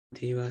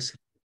Devas.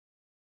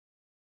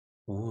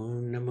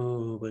 Om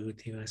Namo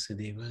Bhagavate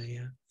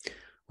Vasudevaya.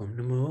 Om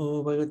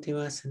Namo Bhagavate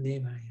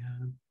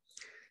Vasudevaya.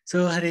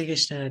 So, Hare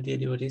Krishna, dear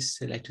devotees,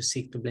 I'd like to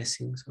seek the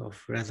blessings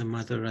of Radha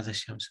Mother, Radha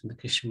Shyamsundar,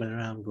 Krishna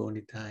Balaram,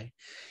 Gaunitai,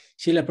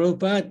 Srila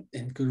Prabhupada,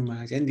 and Guru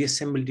Maharaj, and the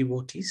assembled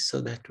devotees,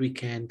 so that we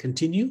can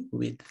continue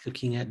with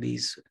looking at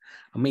these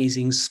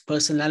amazing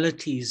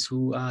personalities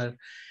who are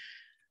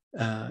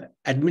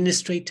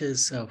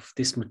administrators of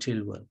this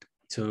material world.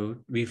 So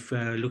we've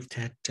looked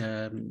at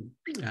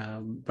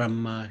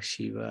Brahma,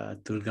 Shiva,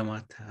 Durga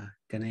Mata,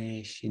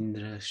 Ganesh,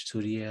 Indra,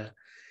 Surya,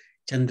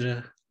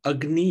 Chandra,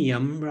 Agni,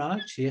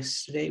 Yamraj.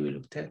 Yesterday we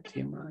looked at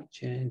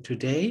Yamraj, and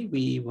today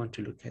we want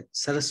to look at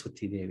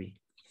Saraswati Devi.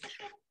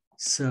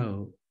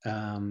 So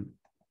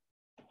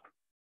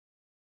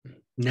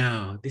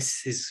now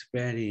this is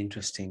very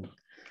interesting.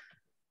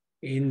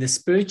 In the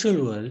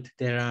spiritual world,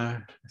 there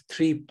are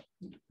three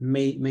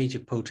major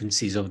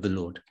potencies of the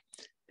Lord.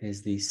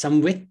 There's the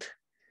Samvit,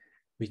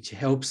 which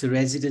helps the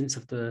residents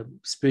of the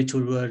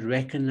spiritual world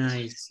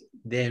recognize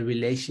their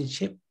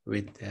relationship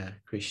with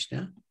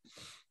Krishna.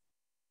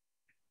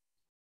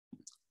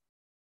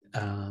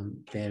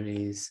 There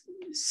is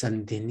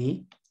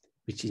Sandhini,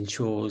 which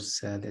ensures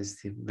there's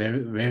the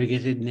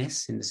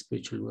variegatedness in the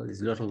spiritual world.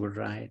 There's a lot of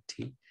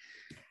variety.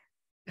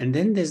 And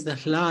then there's the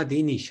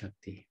Hladini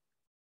Shakti.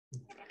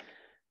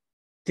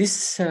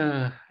 This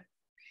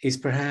is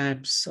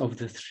perhaps of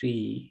the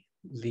three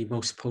the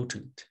most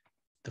potent.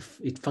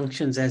 It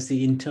functions as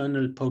the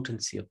internal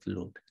potency of the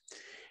Lord.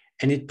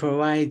 And it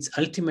provides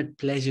ultimate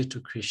pleasure to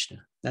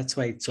Krishna. That's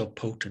why it's so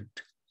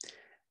potent.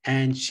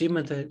 And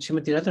Srimati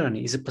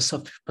Radharani is a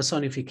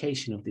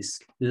personification of this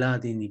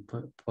Hladini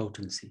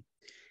potency.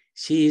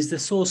 She is the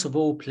source of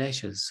all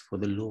pleasures for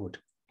the Lord.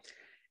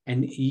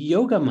 And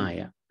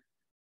Yogamaya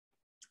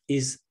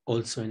is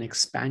also an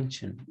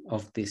expansion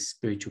of this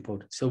spiritual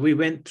potency. So we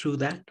went through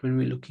that when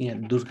we were looking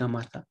at Durga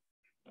Mata.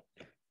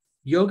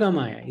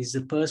 Yogamaya is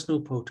the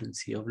personal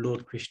potency of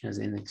Lord Krishna's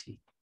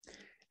energy.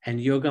 And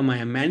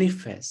Yogamaya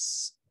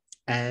manifests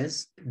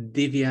as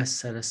Divya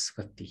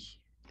Saraswati.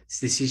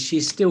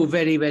 She's still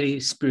very, very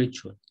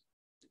spiritual.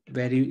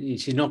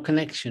 She's no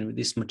connection with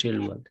this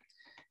material world.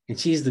 And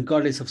she is the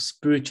goddess of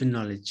spiritual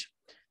knowledge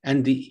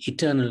and the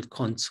eternal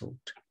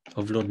consort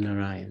of Lord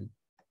Narayan.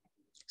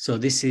 So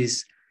this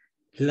is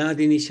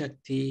Hladini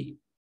Shakti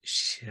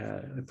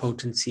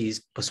potency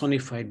is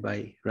personified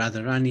by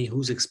Radharani,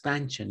 whose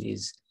expansion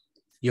is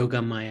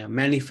Yogamaya,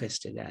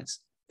 manifested as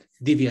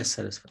Divya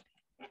Saraswati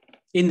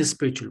in the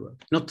spiritual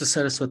world, not the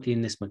Saraswati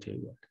in this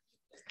material world.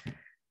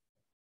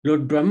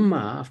 Lord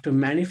Brahma, after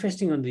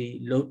manifesting on the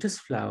lotus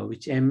flower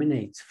which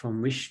emanates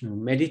from Vishnu,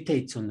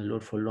 meditates on the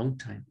Lord for a long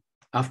time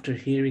after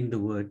hearing the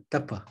word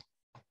tapa,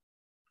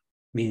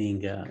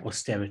 meaning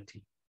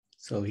austerity.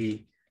 So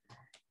he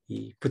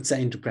puts that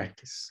into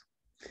practice.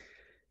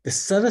 The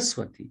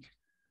Saraswati,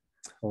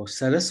 or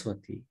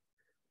Saraswati,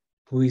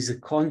 who is a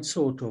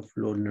consort of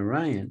Lord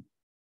Narayan,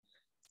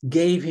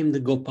 gave him the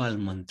Gopal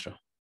mantra.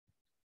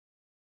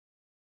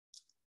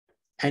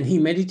 And he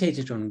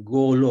meditated on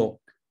Golok,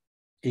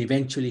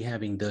 eventually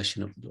having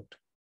darshan of the Lord.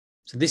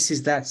 So this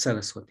is that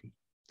Saraswati.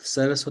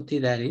 Saraswati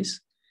that is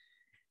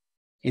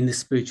in the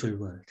spiritual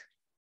world.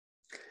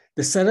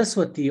 The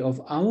Saraswati of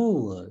our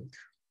world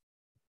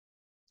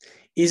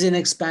is an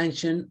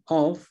expansion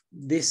of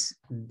this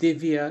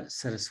Divya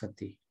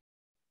Saraswati.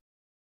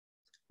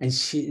 And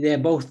they're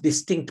both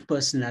distinct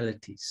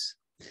personalities.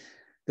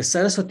 The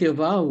Saraswati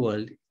of our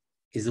world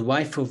is the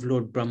wife of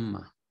Lord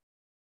Brahma.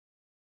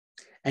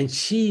 And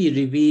she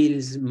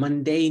reveals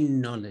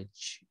mundane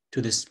knowledge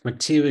to the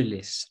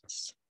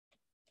materialists.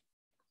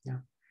 Yeah.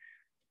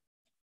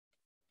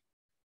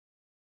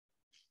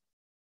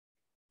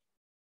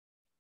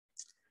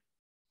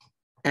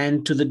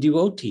 And to the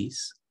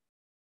devotees,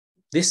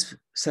 this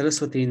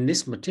Saraswati in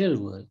this material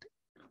world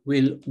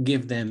will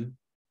give them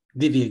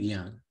Divya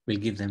Gyan, will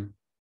give them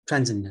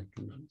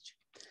transcendental knowledge.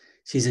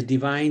 She's a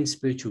divine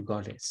spiritual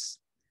goddess,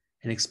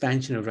 an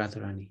expansion of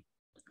Radharani,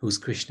 who's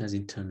Krishna's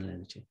internal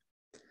energy.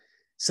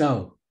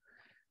 So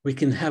we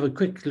can have a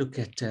quick look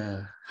at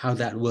how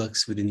that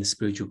works within the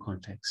spiritual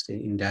context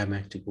in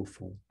dialectical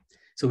form.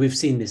 So we've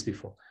seen this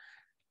before.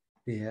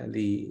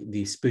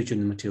 The spiritual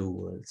and material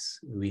worlds.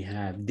 We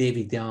have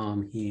Devi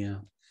Dham here,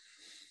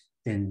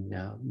 then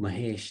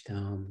Mahesh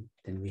Dham,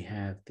 then we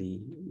have the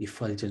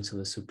effulgence of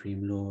the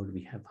Supreme Lord,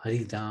 we have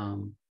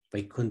Haridham,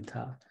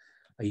 Vaikuntha,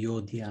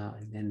 Ayodhya,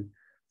 and then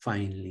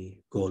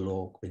finally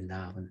Golok,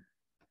 Vrindavan.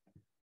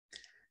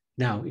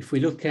 Now, if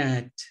we look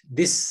at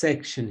this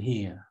section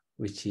here,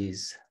 which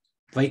is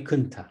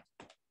Vaikuntha,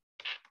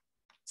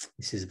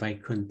 this is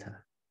Vaikuntha.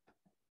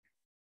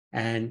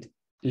 And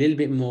a little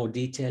bit more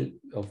detail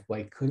of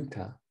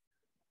Vaikuntha,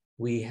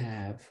 we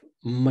have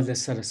Mother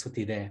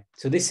Saraswati there.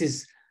 So this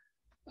is,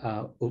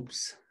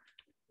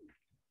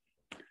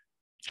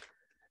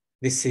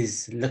 this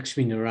is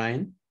Lakshmi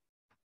Narayan.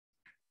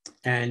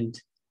 And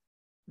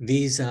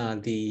these are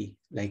the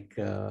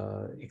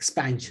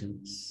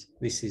expansions.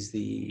 This is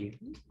the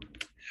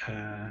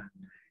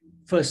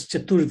first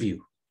Chaturvyu.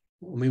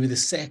 or maybe the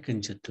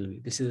second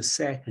Chaturvi. This is the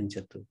second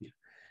Chaturvi.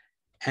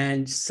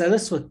 And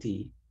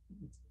Saraswati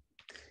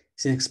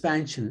is an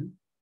expansion.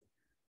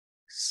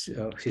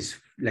 She's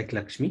like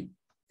Lakshmi,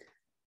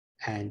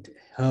 and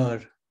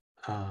her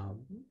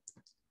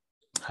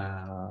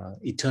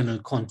eternal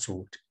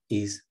consort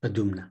is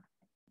Padumna.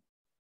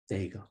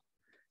 There you go.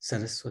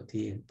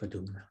 Saraswati and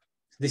Padumna.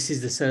 This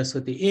is the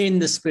Saraswati in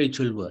the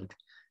spiritual world,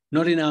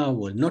 not in our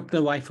world, not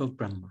the wife of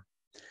Brahma.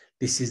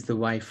 This is the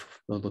wife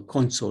or the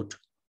consort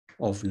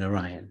of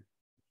Narayan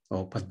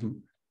or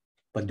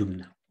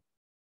Padumna.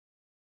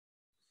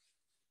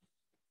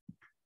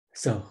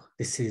 So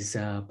this is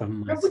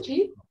Brahma.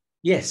 Prabhuji?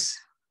 Yes.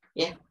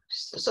 Yeah.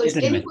 So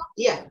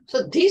yeah.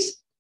 So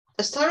this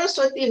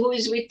Saraswati who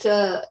is with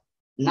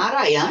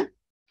Narayan.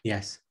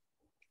 Yes.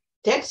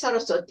 That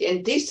Saraswati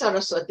and this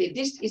Saraswati,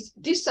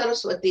 this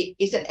Saraswati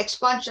is an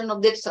expansion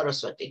of that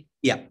Saraswati.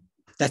 Yeah,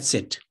 that's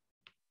it.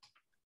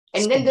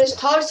 And then there's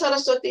third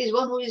Saraswati is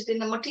one who is in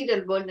the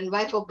material world and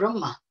wife of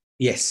Brahma.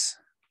 Yes.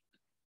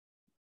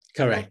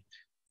 Correct.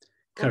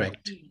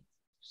 Correct. Okay.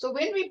 So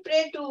when we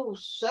pray to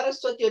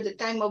Saraswati at the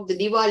time of the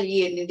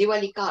Diwali and the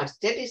Diwali cards,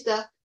 that is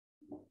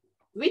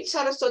which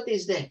Saraswati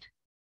is that?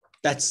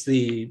 That's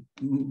the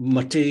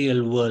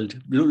material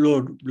world,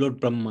 Lord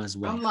Brahma's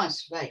wife.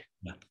 Brahma's wife.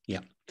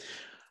 Yeah.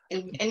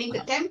 And in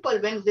the temple,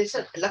 when there's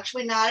a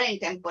Lakshmi Narayan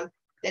temple,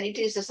 then it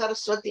is the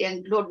Saraswati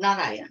and Lord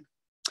Narayan.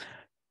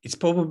 It's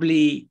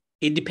probably,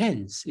 it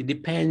depends. It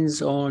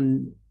depends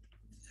on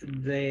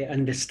the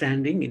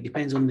understanding. It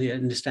depends on the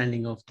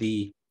understanding of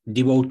the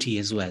devotee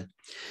as well.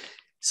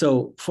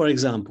 So, for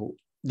example,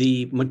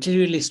 the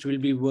materialist will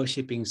be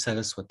worshipping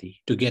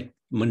Saraswati to get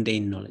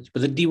mundane knowledge,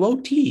 but the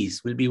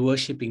devotees will be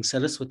worshipping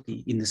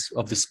Saraswati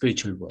of the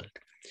spiritual world.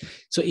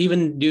 So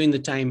even during the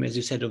time, as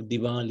you said, of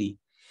Diwali,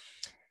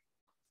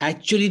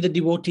 actually the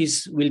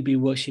devotees will be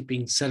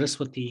worshipping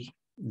Saraswati,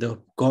 the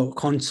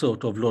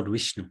consort of Lord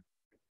Vishnu,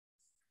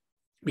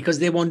 because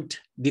they want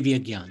Divya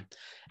Gyan,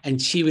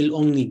 and she will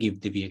only give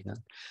Divya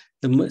Gyan.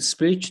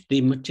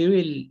 The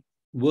material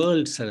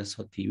world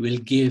Saraswati will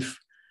give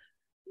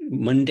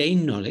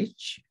mundane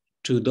knowledge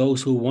to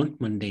those who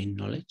want mundane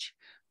knowledge,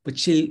 but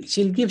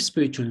she'll give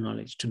spiritual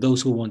knowledge to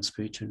those who want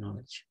spiritual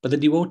knowledge. But the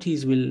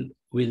devotees will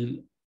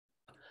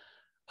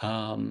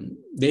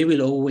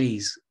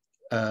always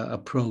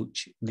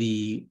approach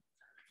the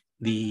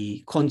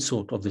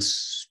consort of the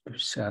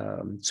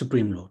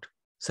Supreme Lord,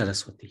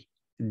 Saraswati,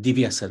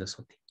 Divya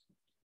Saraswati.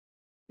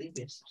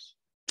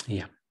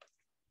 Yeah.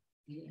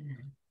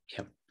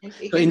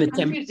 It can get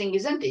confusing,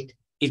 isn't it?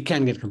 It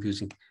can get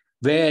confusing.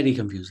 Very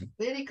confusing.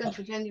 Very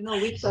confusing.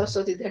 Which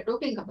Saraswati they're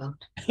talking about.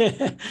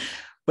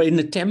 But in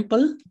the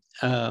temple,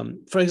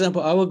 for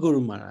example, our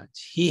Guru Maharaj,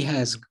 he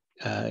has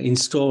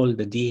installed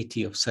the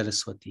deity of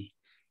Saraswati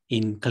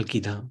in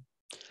Kalkidham.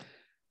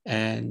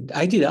 And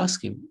I did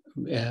ask him,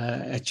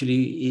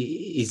 actually,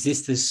 is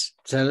this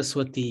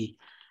Saraswati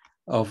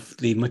of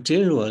the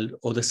material world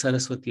or the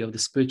Saraswati of the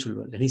spiritual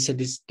world? And he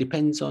said, it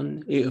depends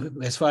on,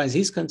 as far as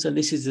he's concerned,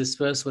 this is the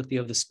Saraswati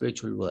of the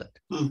spiritual world.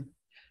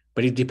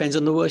 But it depends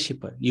on the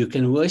worshipper. You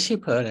can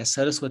worship her as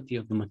Saraswati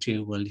of the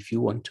material world if you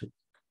want to.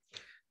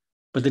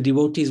 But the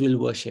devotees will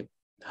worship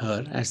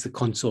her as the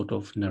consort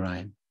of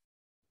Narayan.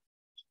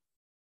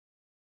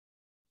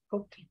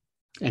 Okay.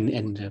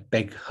 And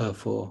beg her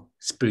for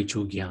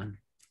spiritual gyan.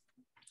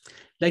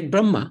 Like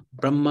Brahma,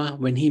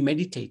 when he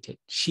meditated,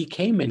 she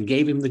came and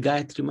gave him the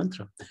Gayatri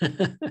mantra.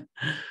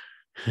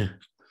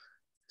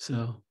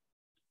 So.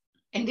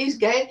 And this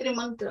Gayatri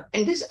mantra,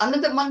 and this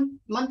another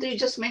mantra you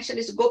just mentioned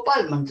is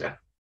Gopal mantra.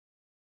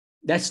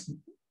 That's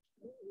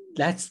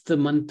the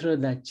mantra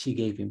that she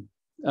gave him.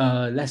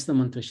 That's the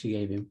mantra she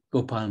gave him,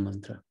 Gopal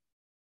mantra.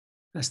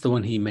 That's the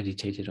one he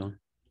meditated on.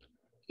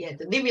 Yeah,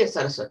 the Divya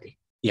Saraswati.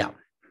 Yeah,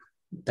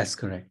 that's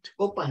correct.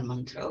 Gopal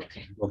mantra,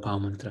 okay. Gopal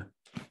mantra,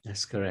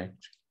 that's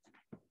correct.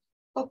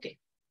 Okay.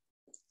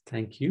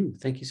 Thank you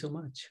so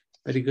much.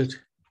 Very good.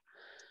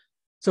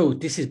 So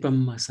this is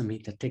Brahma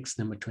Samhita, text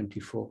number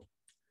 24.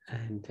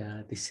 And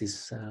this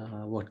is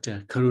what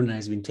Karuna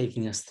has been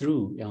taking us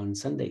through on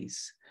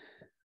Sundays.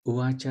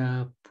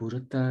 Uvacha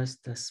puratas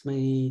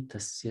tasmai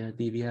tasya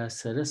divya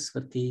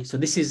saraswati. So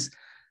this is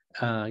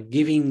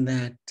giving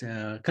that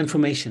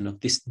confirmation of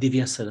this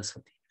Divya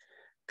Saraswati.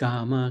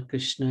 Kama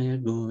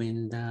Krishnaya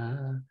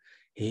Govinda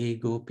He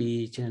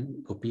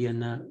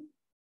Gopijana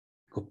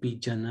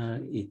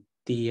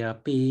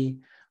Itiyapi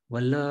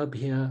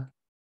Vallabhya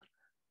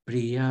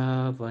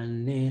Priya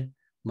Vanne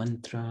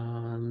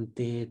Mantram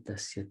Te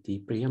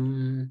Tasyati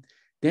Priyam.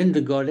 Then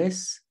the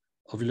goddess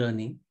of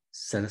learning,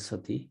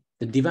 Saraswati,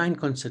 the divine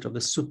consort of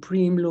the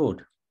Supreme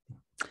Lord.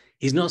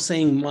 He's not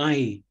saying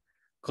my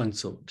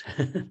consort.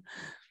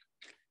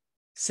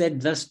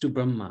 Said thus to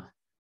Brahma,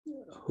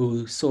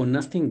 who saw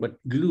nothing but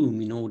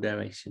gloom in all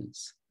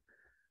directions.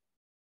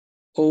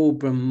 O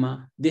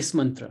Brahma, this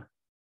mantra.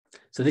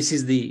 So this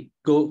is the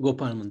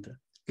Gopal mantra.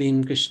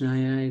 Klim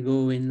Krishnaya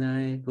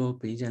Govindaya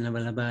Gopi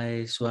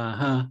Janavallabhaya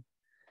Swaha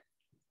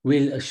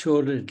will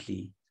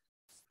assuredly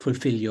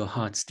fulfill your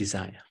heart's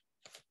desire.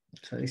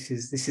 So this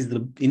is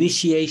the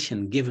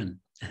initiation given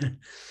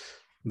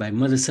by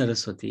Mother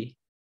Saraswati,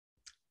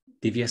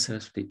 Divya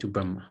Saraswati, to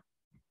Brahma.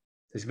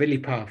 It's very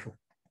powerful,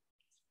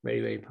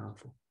 very, very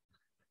powerful.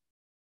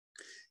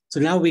 So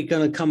now we're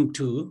going to come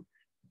to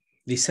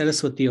the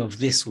Saraswati of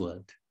this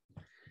world.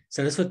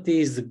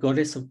 Saraswati is the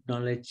goddess of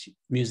knowledge,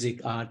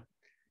 music, art,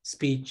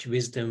 speech,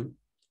 wisdom,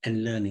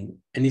 and learning,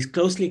 and is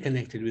closely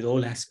connected with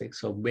all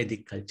aspects of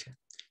Vedic culture.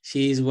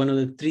 She is one of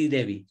the three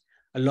Devi,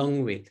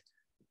 along with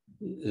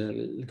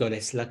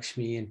goddess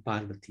Lakshmi and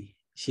Parvati.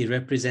 She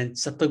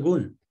represents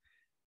Satagun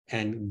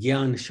and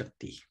Gyan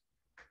Shakti.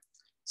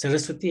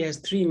 Saraswati has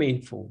three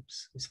main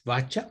forms. It's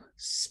Vacha,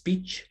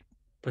 speech,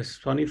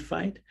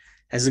 personified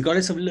as the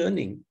goddess of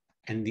learning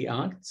and the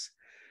arts,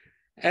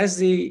 as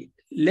the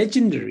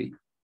legendary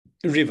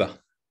river,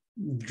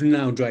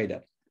 now dried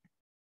up.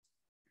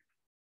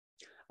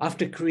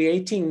 After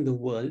creating the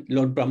world,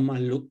 Lord Brahma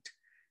looked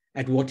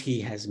at what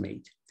he has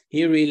made.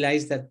 He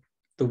realized that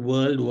the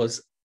world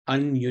was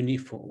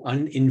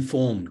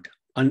uninformed,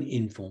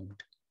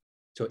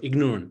 so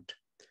ignorant,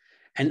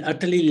 and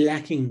utterly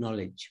lacking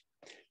knowledge.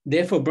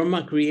 Therefore,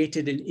 Brahma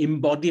created an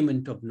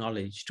embodiment of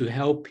knowledge to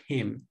help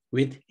him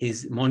with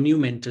his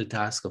monumental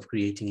task of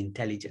creating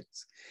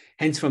intelligence.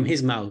 Hence, from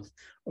his mouth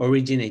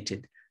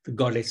originated the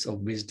goddess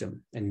of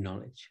wisdom and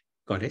knowledge,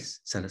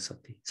 goddess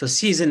Saraswati. So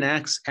she is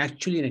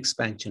actually an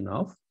expansion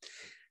of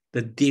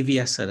the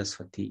Divya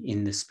Saraswati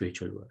in the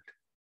spiritual world.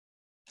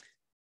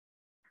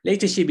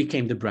 Later, she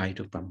became the bride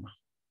of Brahma.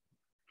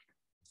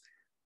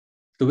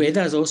 The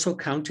Vedas also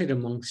counted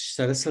among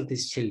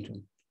Saraswati's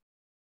children.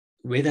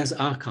 Vedas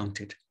are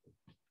counted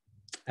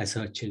as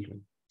her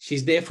children.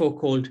 She's therefore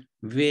called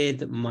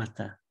Ved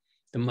Mata,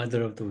 the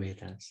mother of the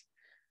Vedas,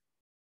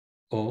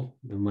 or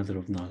the mother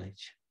of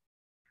knowledge.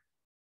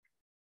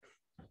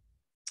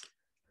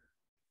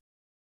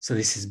 So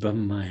this is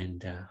Brahma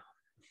and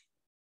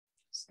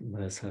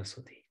Mother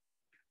Saraswati.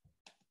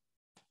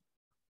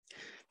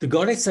 The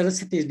goddess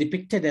Saraswati is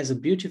depicted as a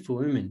beautiful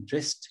woman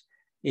dressed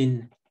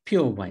in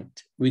pure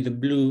white with a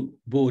blue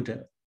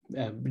border,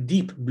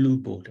 deep blue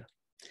border,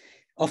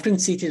 often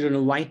seated on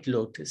a white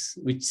lotus,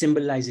 which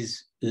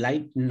symbolizes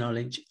light,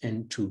 knowledge,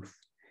 and truth.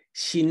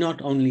 She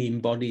not only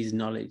embodies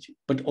knowledge,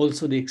 but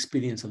also the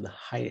experience of the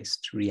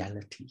highest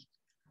reality.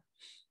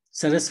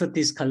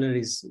 Saraswati's color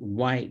is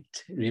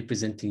white,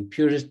 representing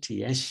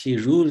purity, as she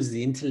rules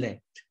the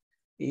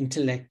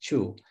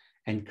intellectual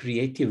and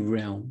creative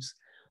realms.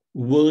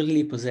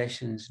 Worldly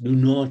possessions do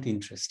not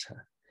interest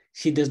her.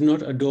 She does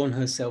not adorn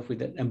herself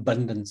with an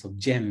abundance of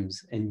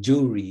gems and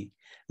jewelry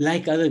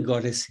like other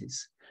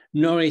goddesses,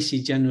 nor is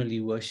she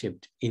generally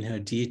worshipped in her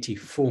deity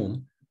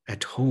form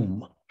at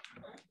home.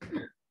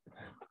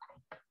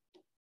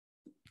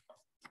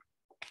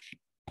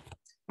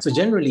 So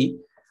generally,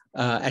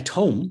 at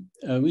home,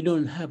 we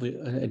don't have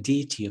a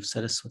deity of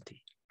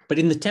Saraswati, but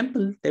in the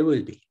temple, there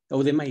will be,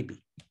 or there might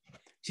be.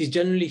 She's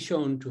generally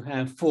shown to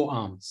have 4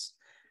 arms,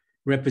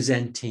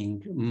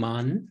 representing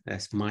Man,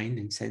 that's mind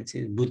and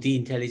senses, Buddhi,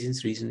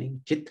 intelligence,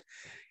 reasoning, Chit,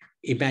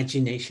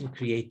 imagination,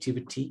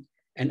 creativity,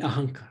 and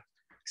Ahankar,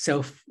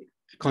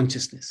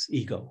 self-consciousness,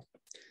 ego.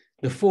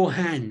 The 4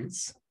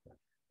 hands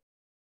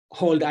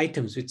hold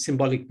items with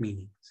symbolic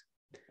meanings.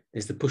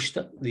 There's the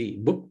Pushta, the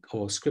book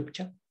or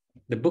scripture.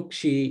 The book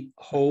she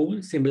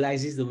holds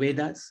symbolizes the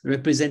Vedas,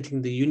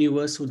 representing the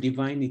universal,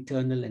 divine,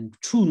 eternal, and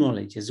true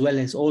knowledge, as well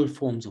as all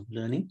forms of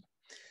learning.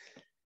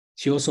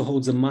 She also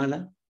holds a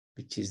mala,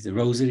 which is the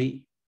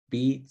rosary,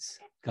 beads,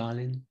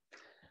 garland,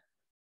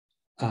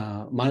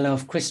 mala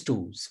of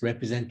crystals,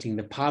 representing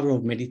the power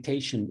of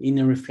meditation,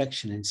 inner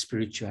reflection, and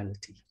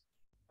spirituality.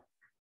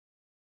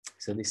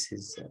 So this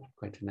is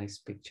quite a nice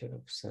picture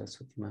of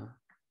Saraswati Ma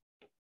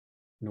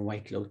in a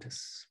white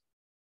lotus,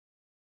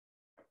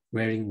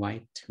 wearing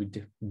white with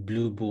the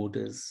blue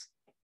borders.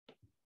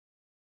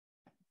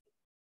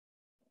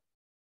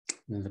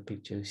 Another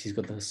picture, she's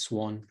got the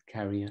swan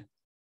carrier.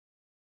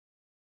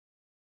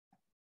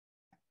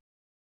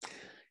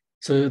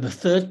 So the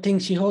third thing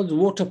she holds,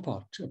 water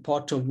pot, a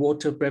pot of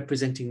water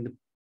representing the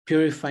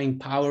purifying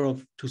power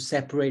to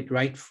separate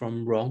right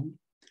from wrong,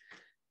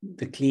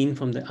 the clean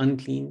from the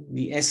unclean,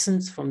 the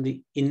essence from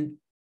the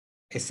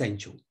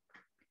inessential.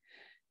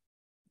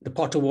 The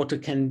pot of water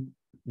can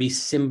be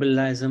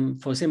symbolism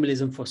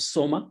for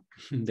Soma,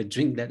 the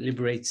drink that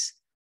liberates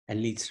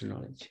and leads to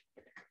knowledge.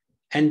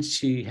 And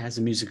she has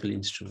a musical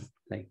instrument,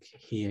 like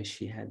here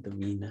she had the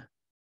veena.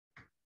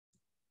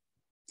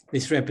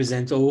 This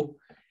represents all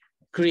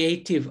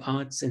creative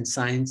arts and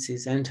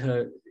sciences, and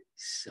her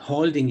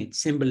holding it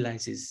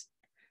symbolizes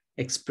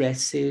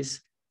expressing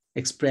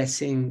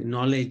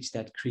knowledge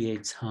that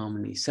creates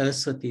harmony.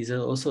 Saraswati is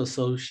also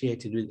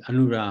associated with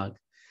Anurag,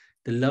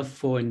 the love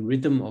for and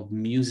rhythm of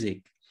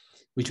music,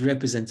 which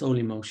represents all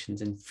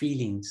emotions and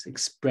feelings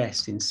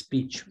expressed in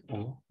speech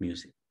or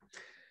music.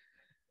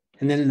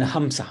 And then the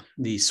Hamsa,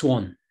 the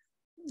swan,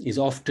 is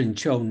often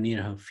shown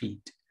near her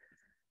feet.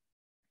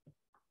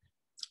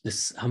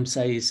 This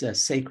Hamsa is a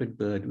sacred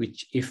bird,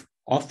 which if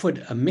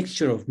offered a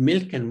mixture of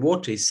milk and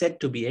water is said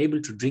to be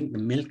able to drink the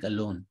milk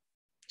alone.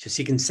 So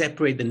she can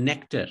separate the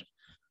nectar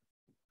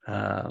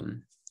out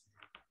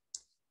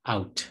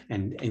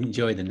and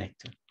enjoy the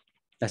nectar.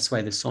 That's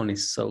why the swan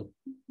is so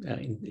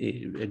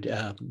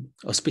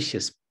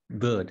auspicious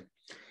bird.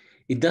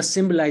 It thus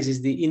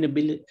symbolizes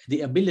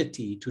the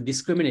ability to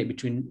discriminate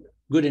between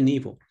good and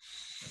evil.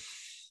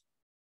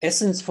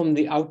 Essence from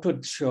the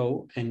outward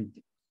show and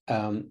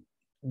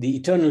the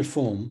eternal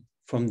form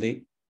from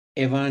the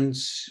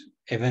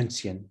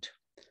evanescent.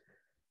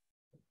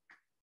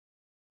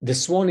 The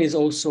swan is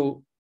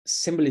also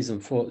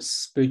symbolism for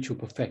spiritual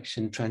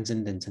perfection,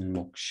 transcendence, and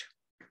moksha.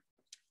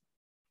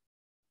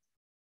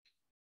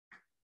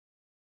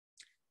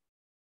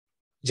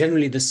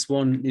 Generally, the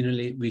swan,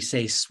 we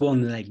say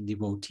swan-like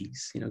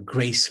devotees,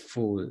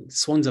 graceful.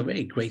 Swans are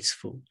very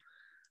graceful,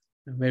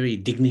 very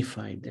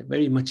dignified. They're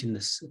very much in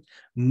this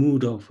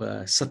mood of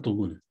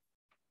Sattvagun.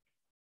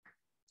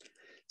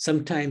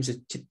 Sometimes a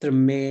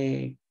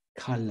Chitrame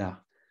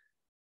Kala,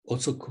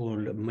 also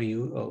called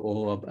Mayur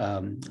or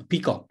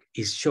peacock,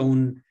 is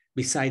shown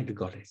beside the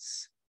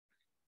goddess.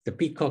 The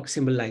peacock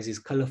symbolizes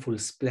colorful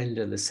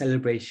splendor, the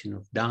celebration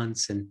of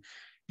dance and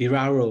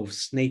viraro of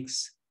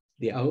snakes,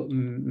 the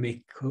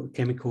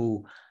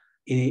chemical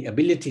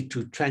ability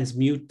to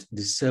transmute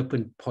the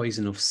serpent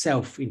poison of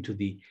self into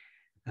the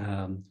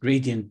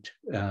radiant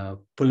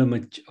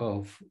plumage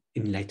of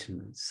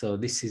enlightenment. So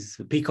this is,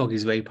 the peacock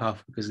is very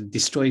powerful because it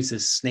destroys the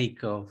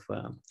snake of,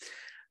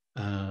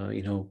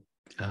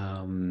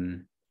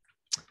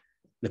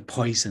 the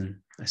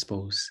poison, I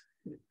suppose,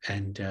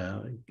 and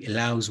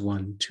allows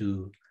one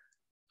to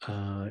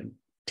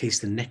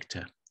taste the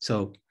nectar.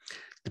 So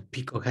the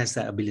peacock has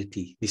that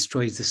ability,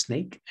 destroys the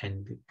snake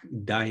and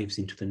dives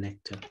into the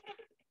nectar.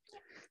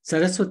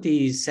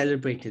 Saraswati is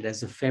celebrated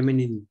as a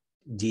feminine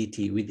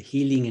deity with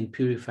healing and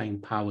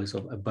purifying powers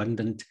of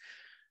abundant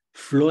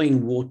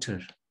flowing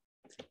water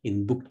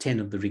in Book 10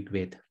 of the Rig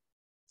Veda.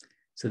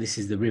 So this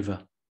is the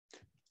river.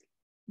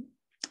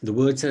 The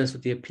word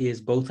Saraswati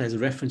appears both as a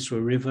reference to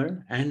a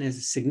river and as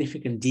a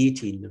significant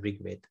deity in the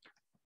Rig Veda.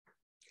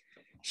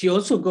 She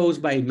also goes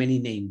by many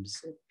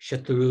names: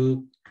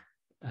 Shataru,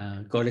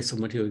 goddess of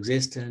material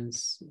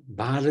existence;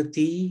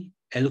 Bharati,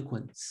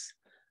 eloquence;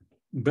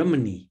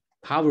 Brahmani,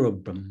 power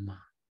of Brahma;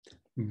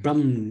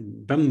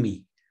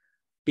 Brahmi,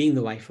 being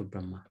the wife of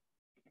Brahma;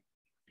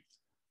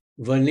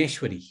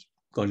 Varneshwari,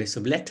 goddess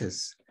of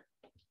letters;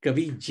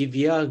 Kavi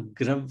Jivya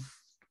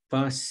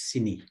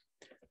Gravasini,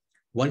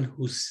 one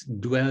who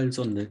dwells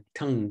on the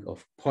tongue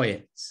of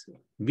poets;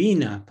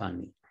 Veena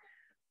Pani,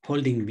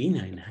 holding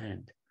Veena in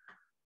hand;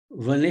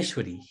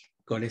 Varneshwari,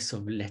 goddess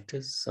of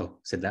letters,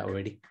 said that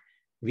already;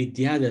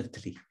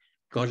 Vidyadatri,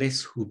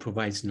 goddess who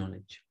provides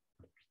knowledge;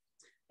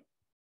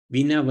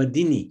 Veena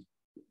Vadini,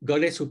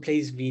 goddess who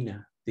plays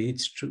Veena, the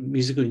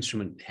musical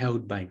instrument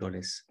held by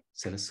goddess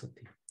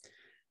Saraswati;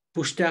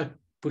 Pushtak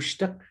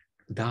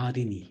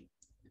Dharini,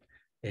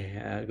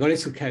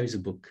 goddess who carries a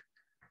book;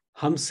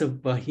 Hamsa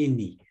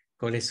Vahini,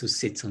 goddess who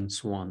sits on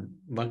swan;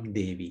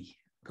 Vagdevi,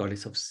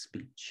 goddess of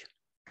speech.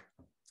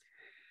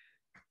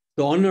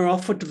 The honor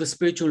offered to the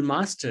spiritual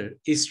master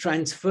is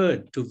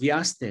transferred to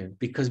Vyasadev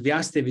because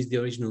Vyasadev is the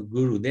original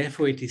guru.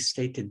 Therefore, it is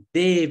stated,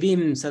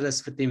 Devim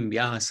Saraswatim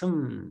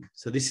Vyasam.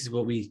 So this is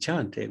what we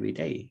chant every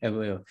day,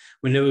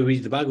 whenever we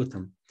read the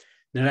Bhagavatam.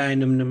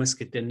 Narayanam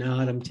Namaskritya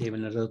Naram Cheva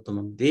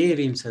Narottamam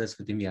Devim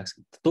Saraswatim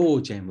Vyasam Tato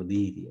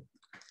Jayamudiriya.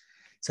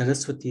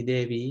 Saraswati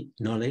Devi,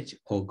 knowledge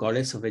or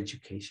goddess of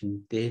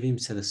education, Devim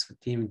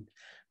Saraswatim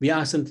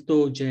Vyasam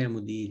Tato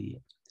Jayamudiriya.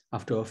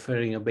 After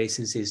offering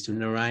obeisances to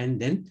Narayan,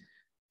 then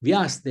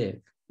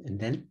Vyasadev, and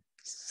then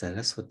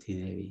Saraswati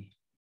Devi.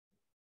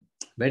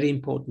 Very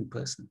important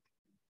person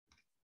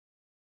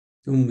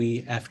whom we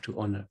have to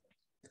honor.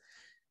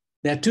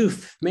 There are two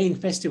main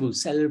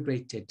festivals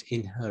celebrated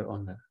in her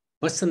honor.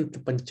 Vasant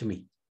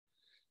Panchami.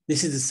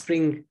 This is the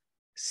spring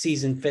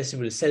season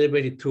festival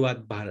celebrated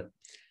throughout Bharat.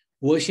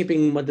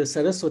 Worshipping Mother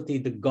Saraswati,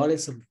 the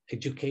goddess of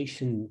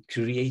education,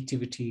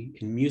 creativity,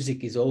 and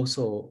music is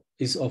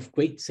of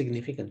great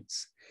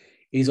significance.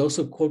 It is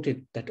also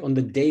quoted that on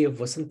the day of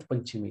Vasant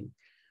Panchami,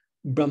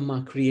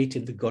 Brahma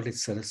created the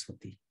goddess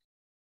Saraswati.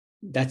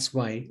 That's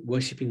why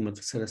worshipping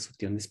Mother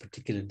Saraswati on this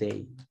particular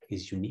day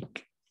is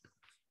unique.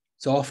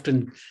 So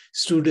often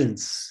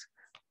students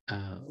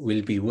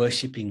will be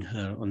worshipping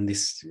her on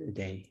this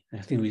day.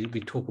 I think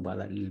we talk about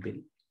that a little bit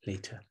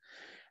later.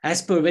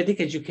 As per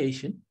Vedic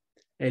education,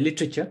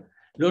 literature,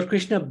 Lord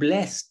Krishna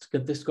blessed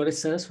this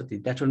goddess Saraswati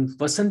that on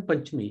Vasant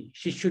Panchami,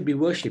 she should be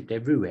worshipped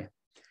everywhere.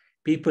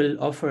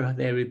 People offer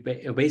their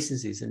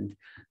obeisances and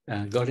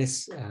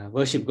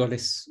worship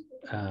goddess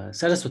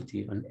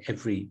Saraswati on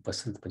every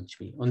Vasant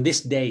Panchami. On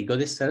this day,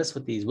 goddess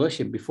Saraswati is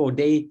worshipped before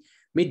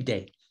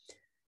midday.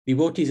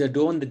 Devotees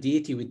adorn the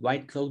deity with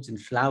white clothes and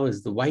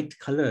flowers. The white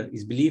color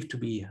is believed to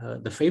be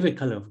the favorite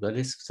color of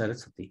goddess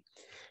Saraswati.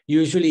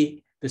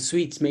 Usually, the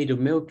sweets made of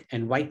milk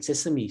and white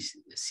sesame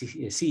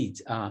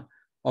seeds are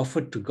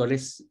offered to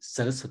goddess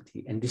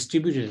Saraswati and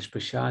distributed as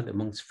prasad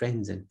amongst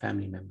friends and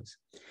family members.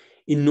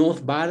 In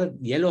North Bharat,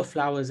 yellow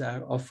flowers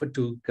are offered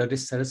to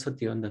goddess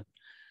Saraswati on the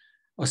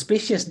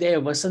Auspicious day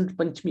of Vasant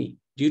Panchami,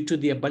 due to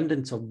the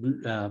abundance of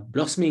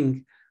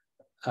blossoming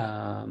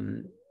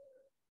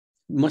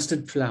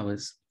mustard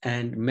flowers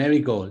and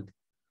marigold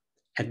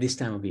at this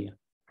time of year.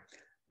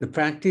 The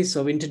practice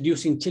of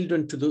introducing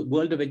children to the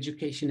world of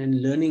education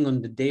and learning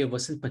on the day of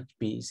Vasant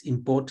Panchami is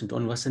important.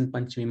 On Vasant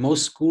Panchami,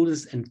 most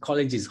schools and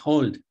colleges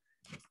hold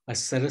a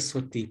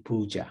Saraswati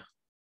Puja.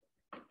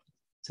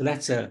 So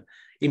that's an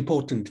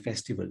important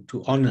festival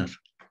to honor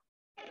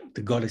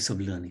the goddess of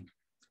learning.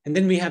 And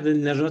then we have the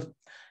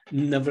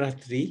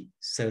Navratri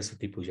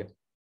Saraswati Puja.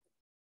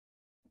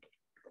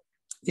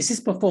 This is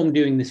performed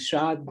during the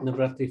Shrad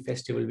Navratri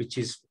festival, which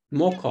is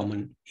more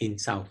common in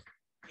South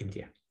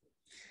India.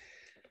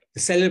 The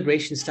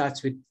celebration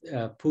starts with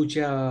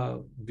Puja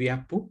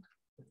Vyapu,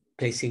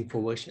 placing for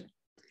worship.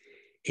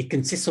 It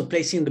consists of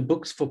placing the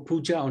books for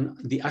puja on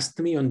the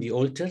Astami on the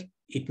altar.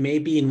 It may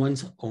be in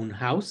one's own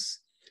house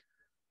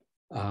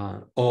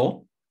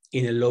or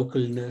in a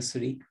local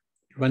nursery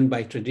run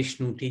by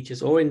traditional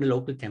teachers or in the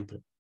local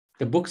temple.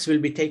 The books will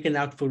be taken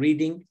out for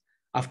reading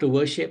after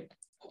worship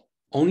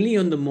only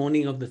on the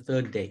morning of the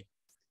third day,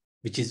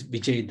 which is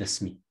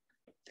Vijayadashmi.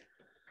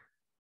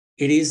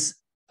 It is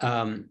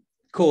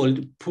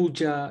called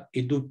Puja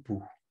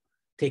Idupu,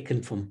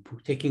 taking from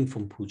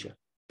puja.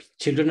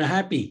 Children are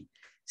happy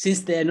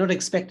since they are not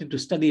expected to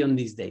study on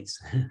these days.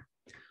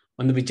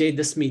 On the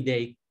Vijayadashmi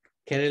day,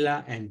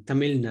 Kerala and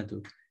Tamil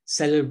Nadu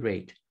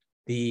celebrate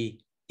the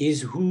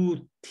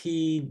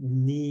Izhuti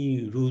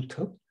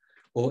Nirutha,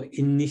 or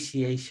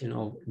initiation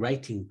of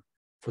writing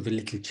for the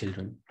little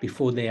children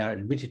before they are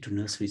admitted to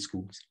nursery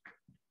schools.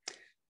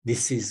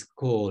 This is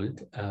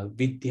called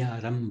Vidya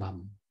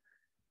Rambam.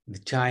 The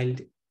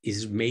child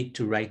is made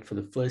to write for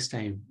the first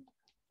time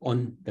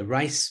on the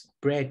rice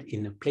bread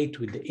in a plate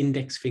with the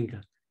index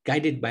finger,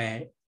 guided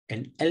by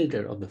an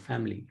elder of the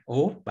family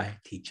or by a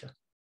teacher.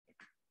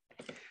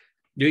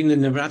 During the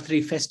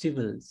Navratri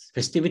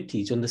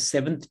festivities on the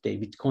 7th day,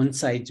 which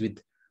coincides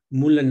with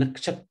Mula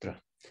Nakshatra,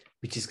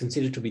 which is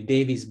considered to be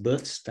Devi's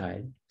birth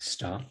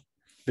star,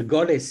 the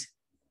goddess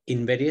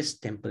in various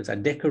temples are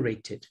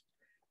decorated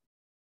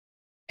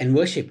and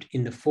worshipped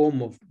in the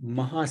form of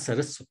Maha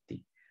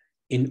Saraswati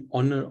in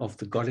honor of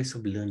the goddess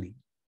of learning,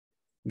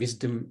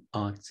 wisdom,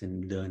 arts,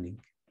 and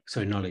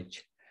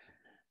knowledge.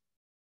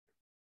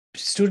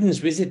 Students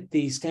visit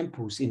these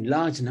temples in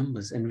large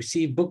numbers and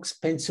receive books,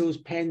 pencils,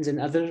 pens, and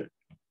other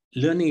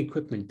learning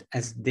equipment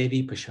as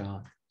Devi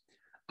Prasad.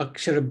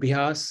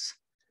 Aksharabhyas,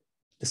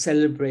 the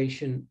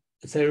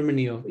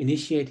ceremony of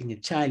initiating a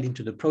child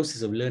into the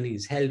process of learning,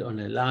 is held on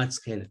a large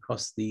scale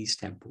across these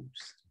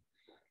temples.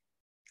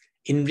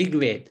 In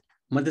Rigved,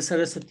 Mother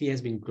Saraswati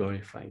has been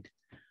glorified.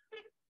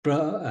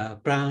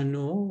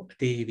 Prano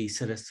Devi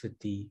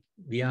Saraswati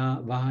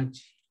Vyavaj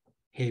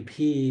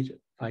Hebhir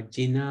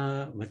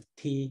Vajina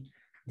Vati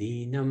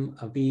Dinam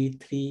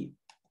Avitri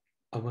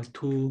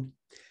Avatu.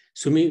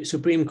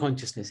 Supreme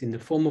consciousness in the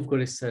form of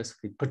Goddess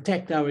Saraswati,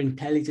 protect our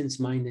intelligence,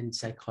 mind, and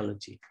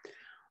psychology.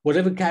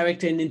 Whatever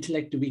character and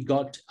intellect we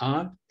got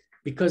are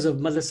because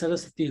of Mother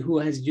Saraswati, who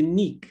has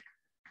unique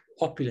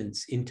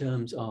opulence in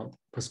terms of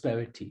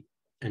prosperity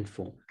and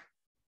form.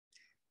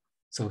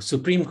 So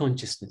supreme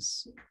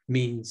consciousness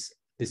means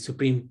the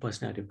Supreme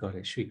Personality of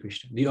Godhead, Sri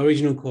Krishna, the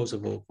original cause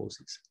of all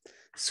causes.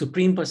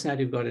 Supreme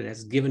Personality of Godhead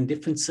has given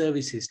different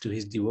services to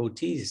his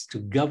devotees to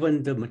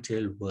govern the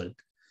material world.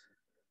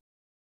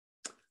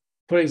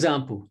 For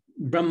example,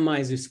 Brahma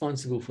is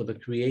responsible for the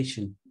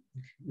creation,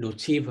 Lord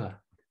Shiva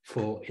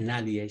for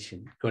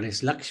annihilation,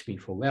 Goddess Lakshmi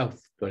for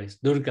wealth, Goddess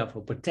Durga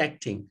for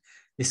protecting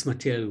this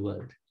material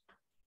world,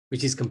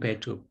 which is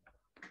compared to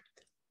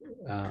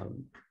a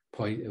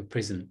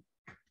prison.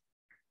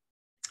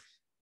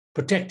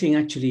 Protecting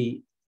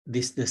actually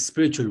the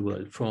spiritual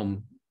world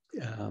from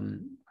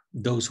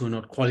those who are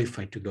not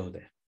qualified to go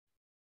there.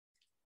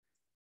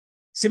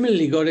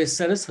 Similarly, Goddess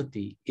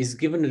Saraswati is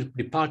given a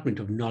department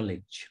of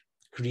knowledge,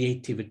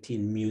 creativity,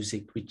 and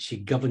music, which she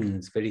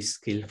governs very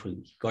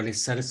skillfully.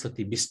 Goddess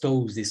Saraswati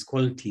bestows these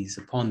qualities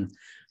upon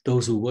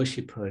those who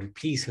worship her and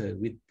please her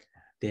with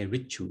their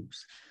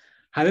rituals.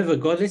 However,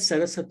 Goddess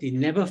Saraswati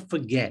never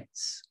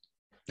forgets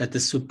that the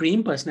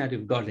Supreme Personality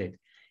of Godhead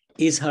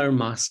is her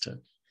master,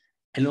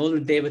 and all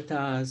the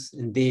Devatas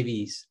and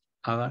Devis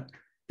are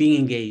being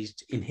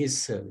engaged in his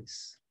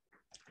service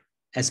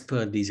as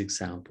per these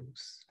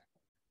examples.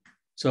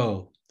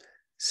 So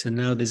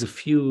now there's a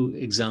few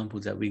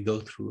examples that we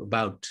go through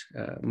about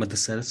Mother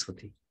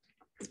Saraswati.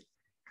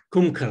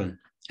 Kumkaran,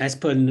 as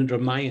per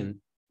Ramayana,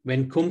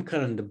 when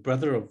Kumkaran, the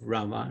brother of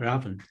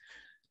Ravan,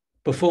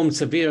 performed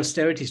severe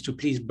austerities to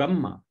please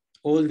Brahma,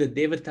 all the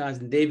Devatas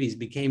and Devis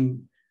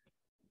became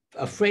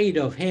afraid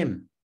of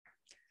him.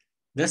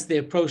 Thus they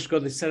approached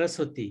Goddess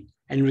Saraswati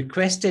and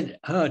requested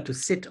her to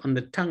sit on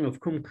the tongue of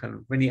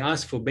Kumkaran when he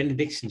asked for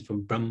benedictions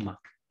from Brahma.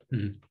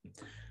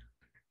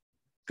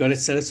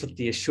 Goddess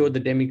Saraswati assured the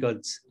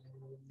demigods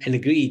and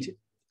agreed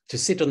to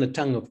sit on the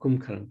tongue of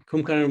Kumkaran.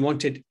 Kumkaran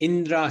wanted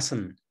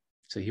Indrasan,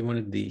 so he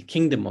wanted the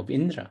kingdom of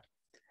Indra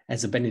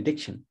as a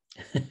benediction.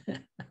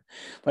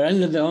 But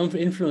under the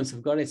influence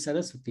of Goddess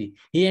Saraswati,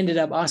 he ended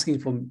up asking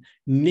for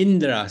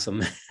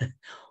nindrasam,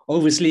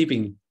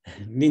 oversleeping,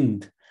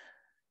 nind.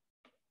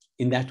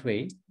 In that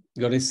way,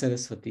 Goddess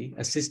Saraswati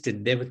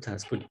assisted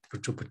devatas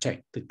to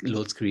protect the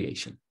Lord's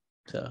creation.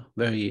 So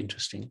very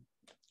interesting.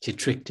 She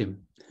tricked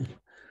him.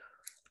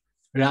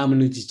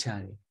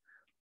 Ramanujacharya.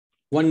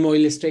 One more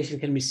illustration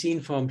can be seen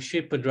from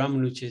Shripad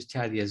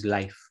Ramanujacharya's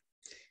life.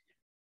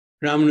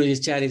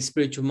 Ramanujacharya's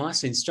spiritual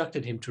master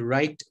instructed him to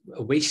write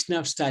a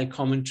Vaishnav-style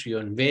commentary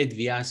on Ved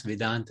Vyas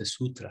Vedanta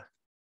Sutra.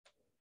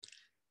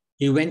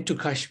 He went to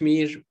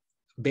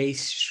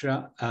Kashmir-based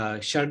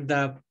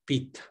Sharda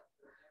Pith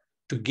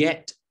to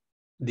get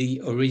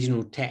the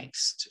original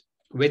text.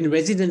 When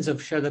residents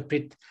of Sharda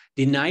Pith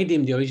denied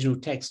him the original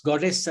text,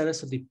 Goddess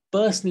Saraswati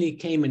personally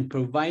came and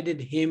provided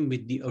him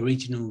with the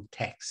original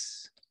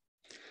text.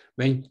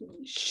 When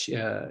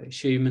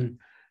Shripad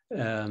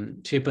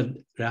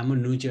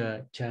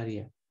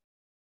Ramanujacharya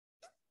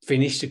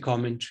finished the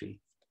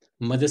commentary,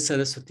 Mother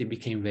Saraswati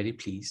became very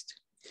pleased.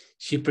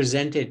 She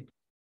presented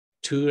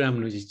to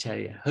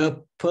Ramanujacharya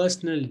her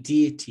personal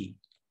deity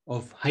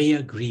of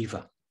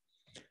Hayagriva,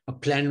 a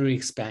plenary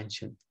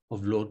expansion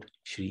of Lord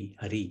Sri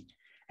Hari,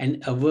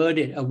 and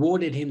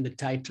awarded him the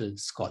title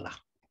scholar.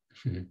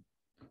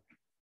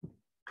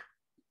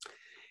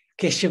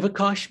 Keshava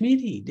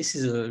Kashmiri, this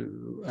is a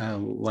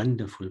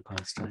wonderful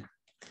pastime.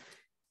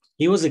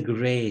 He was a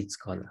great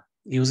scholar.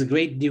 He was a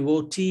great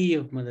devotee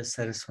of Mother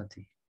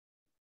Saraswati.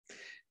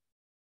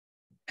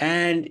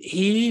 And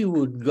he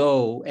would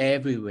go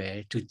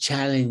everywhere to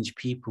challenge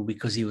people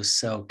because he was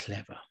so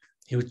clever.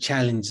 He would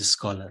challenge the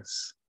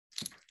scholars.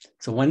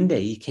 So one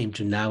day he came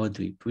to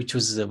Navadvip, which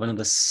was one of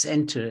the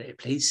center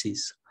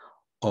places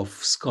of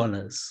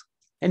scholars.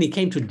 And he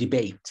came to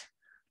debate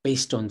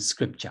based on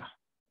scripture.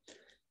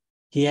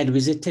 He had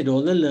visited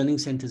all the learning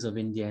centers of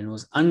India and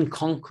was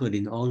unconquered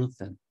in all of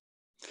them.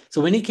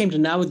 So when he came to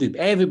Navadvip,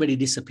 everybody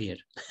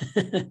disappeared.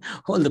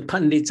 All the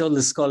pundits, all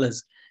the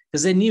scholars,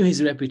 because they knew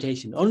his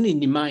reputation. Only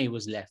Nimai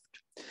was left.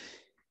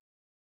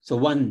 So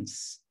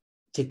once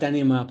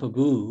Chaitanya Mahaprabhu,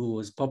 who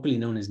was popularly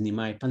known as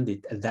Nimai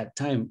Pandit at that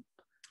time,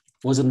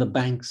 was on the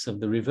banks of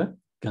the river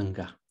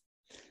Ganga.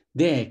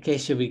 There,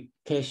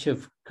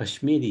 Keshav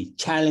Kashmiri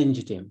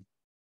challenged him.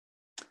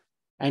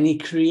 And he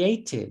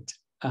created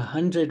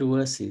 100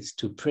 verses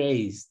to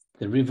praise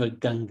the river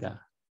Ganga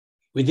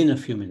within a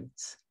few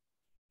minutes.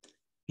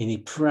 And he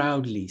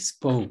proudly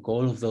spoke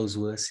all of those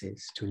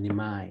verses to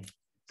Nimai.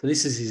 So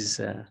this is his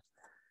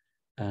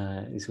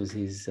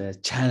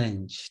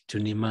challenge to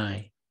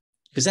Nimai,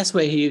 because that's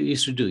what he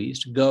used to do. He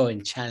used to go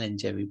and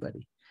challenge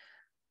everybody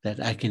that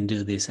I can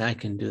do this, I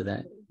can do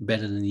that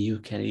better than you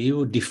can. He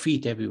would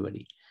defeat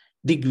everybody.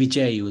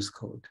 Digvijay he was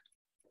called.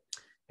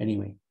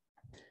 Anyway,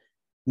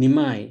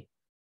 Nimai,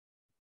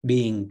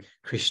 being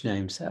Krishna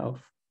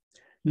himself,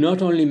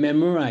 not only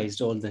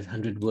memorized all the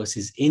 100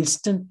 verses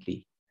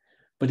instantly,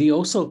 but he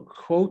also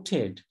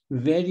quoted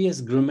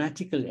various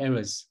grammatical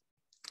errors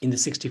in the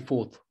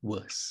 64th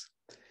verse.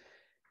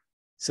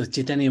 So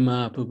Chaitanya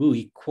Mahaprabhu,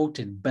 he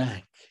quoted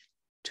back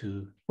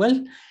to,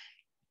 well,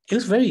 it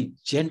was very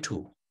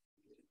gentle.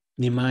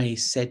 Nimai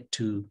said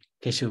to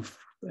Keshav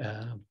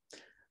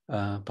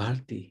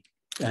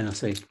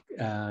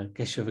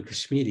Keshava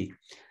Kashmiri,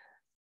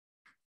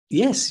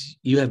 yes,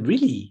 you have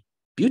really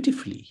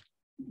beautifully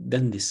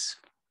done this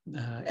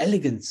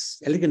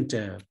elegant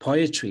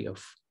poetry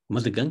of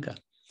Mother Ganga.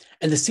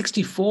 And the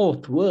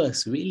 64th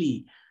verse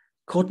really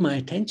caught my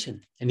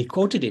attention. And he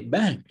quoted it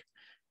back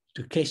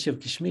to Keshav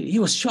Kashmiri. He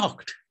was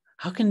shocked.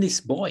 How can this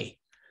boy,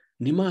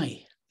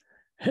 Nimai,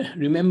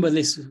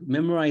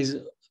 memorize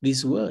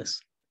this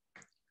verse?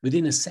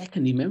 Within a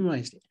second, he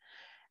memorized it.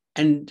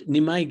 And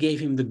Nimai gave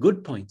him the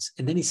good points.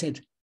 And then he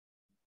said,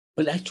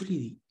 well,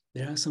 actually,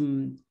 there are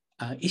some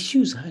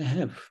issues I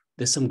have.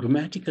 There's some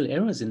grammatical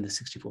errors in the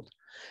 64th.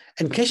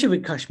 And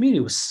Keshav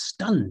Kashmiri was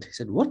stunned. He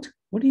said, what?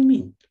 What do you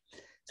mean?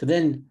 So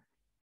then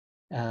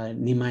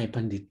Nimai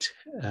Pandit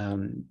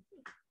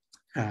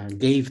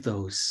gave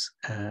those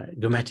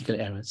grammatical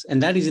errors.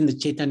 And that is in the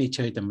Chaitanya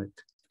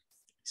Charitamrita.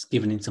 It's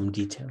given in some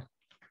detail.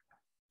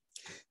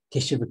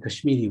 Keshav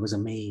Kashmiri was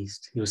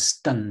amazed. He was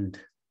stunned.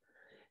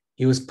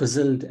 He was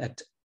puzzled at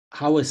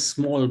how a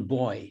small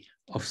boy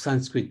of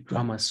Sanskrit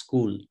grammar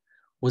school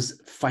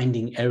was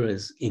finding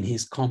errors in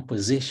his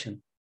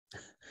composition.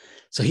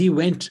 So he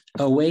went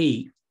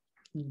away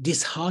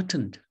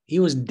disheartened. He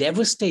was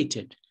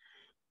devastated.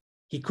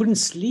 He couldn't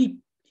sleep.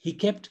 He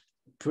kept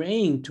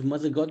praying to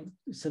Mother God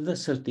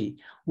Saraswati.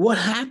 What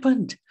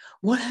happened?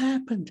 What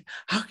happened?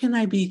 How can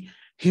I be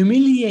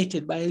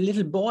humiliated by a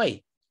little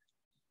boy?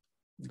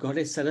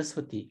 Goddess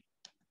Saraswati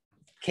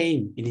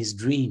came in his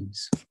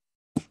dreams.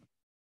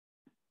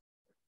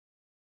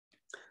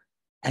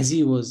 As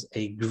he was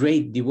a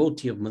great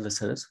devotee of Mother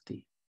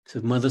Saraswati,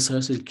 so Mother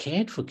Saraswati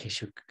cared for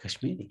Keshav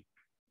Kashmiri.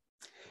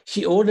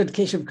 She ordered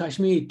Keshav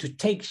Kashmiri to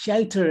take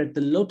shelter at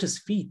the lotus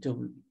feet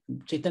of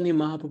Chaitanya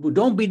Mahaprabhu.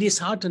 Don't be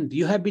disheartened.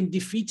 You have been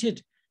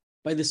defeated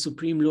by the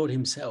Supreme Lord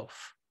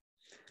himself,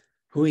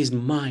 who is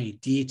my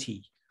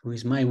deity, who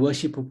is my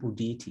worshipable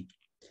deity.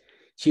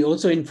 She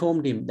also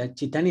informed him that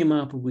Chaitanya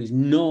Mahaprabhu is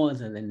no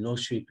other than Lord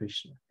Sri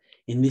Krishna.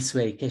 In this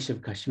way,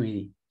 Keshav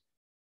Kashmiri,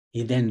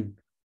 he then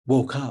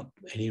woke up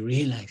and he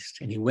realized,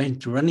 and he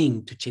went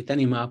running to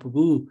Chaitanya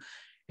Mahaprabhu,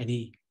 and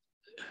he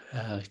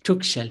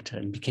took shelter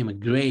and became a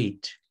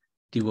great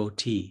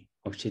devotee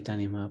of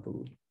Chaitanya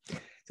Mahaprabhu.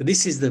 So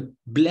this is the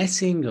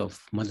blessing of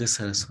Mother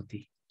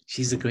Saraswati.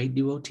 She's a great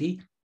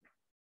devotee.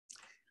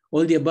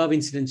 All the above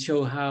incidents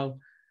show how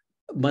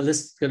Mother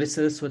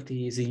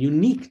Saraswati is a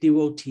unique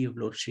devotee of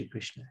Lord Sri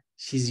Krishna.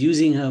 She's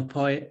using her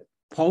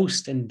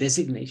post and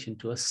designation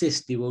to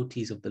assist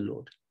devotees of the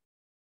Lord.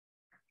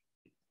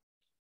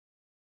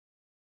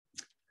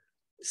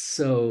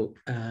 So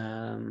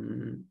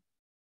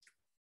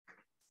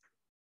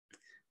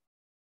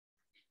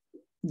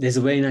there's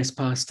a very nice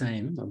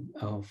pastime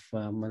of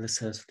Mother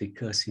Saraswati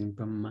cursing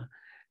Brahma.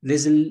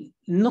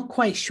 Not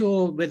quite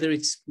sure whether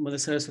it's Mother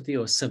Saraswati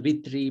or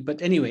Savitri,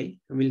 but anyway,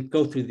 we'll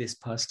go through this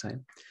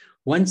pastime.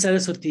 Once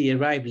Saraswati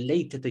arrived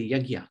late at the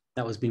yajna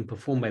that was being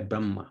performed by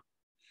Brahma.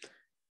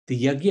 The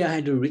yajna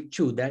had a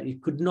ritual that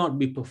it could not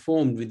be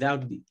performed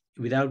without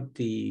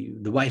the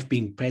wife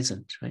being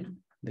present, right?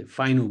 The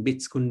final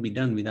bits couldn't be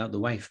done without the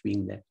wife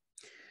being there.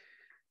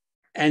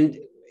 And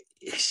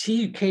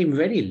she came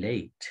very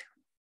late.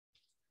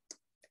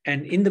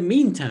 And in the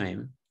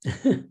meantime,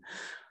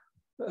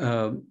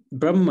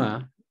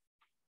 Brahma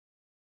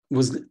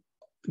was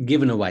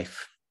given a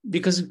wife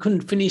because he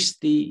couldn't finish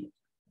the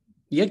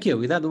yajna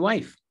without the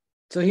wife.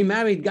 So he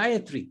married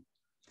Gayatri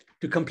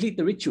to complete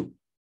the ritual.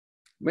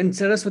 When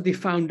Saraswati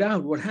found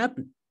out what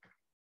happened,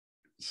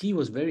 she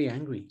was very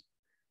angry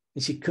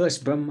and she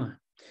cursed Brahma.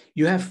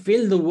 You have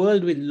filled the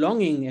world with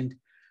longing and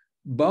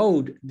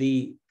bowed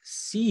the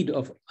seed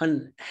of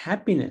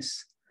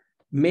unhappiness.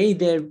 May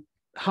there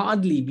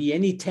hardly be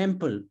any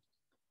temple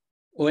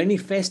or any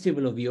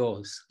festival of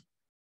yours.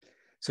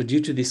 So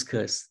due to this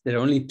curse, there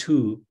are only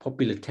two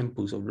popular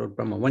temples of Lord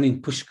Brahma, one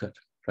in Pushkar,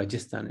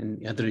 Rajasthan, and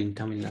the other in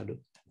Tamil Nadu.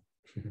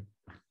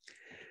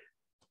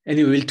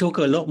 Anyway, we'll talk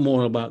a lot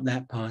more about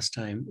that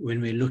pastime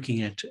when we're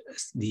looking at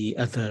the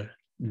other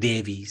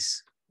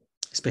Devis,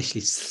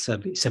 especially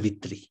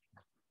Savitri.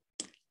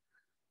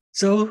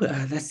 So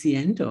that's the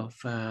end of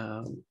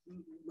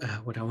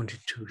what I wanted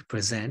to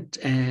present.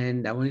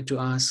 And I wanted to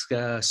ask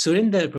Surinder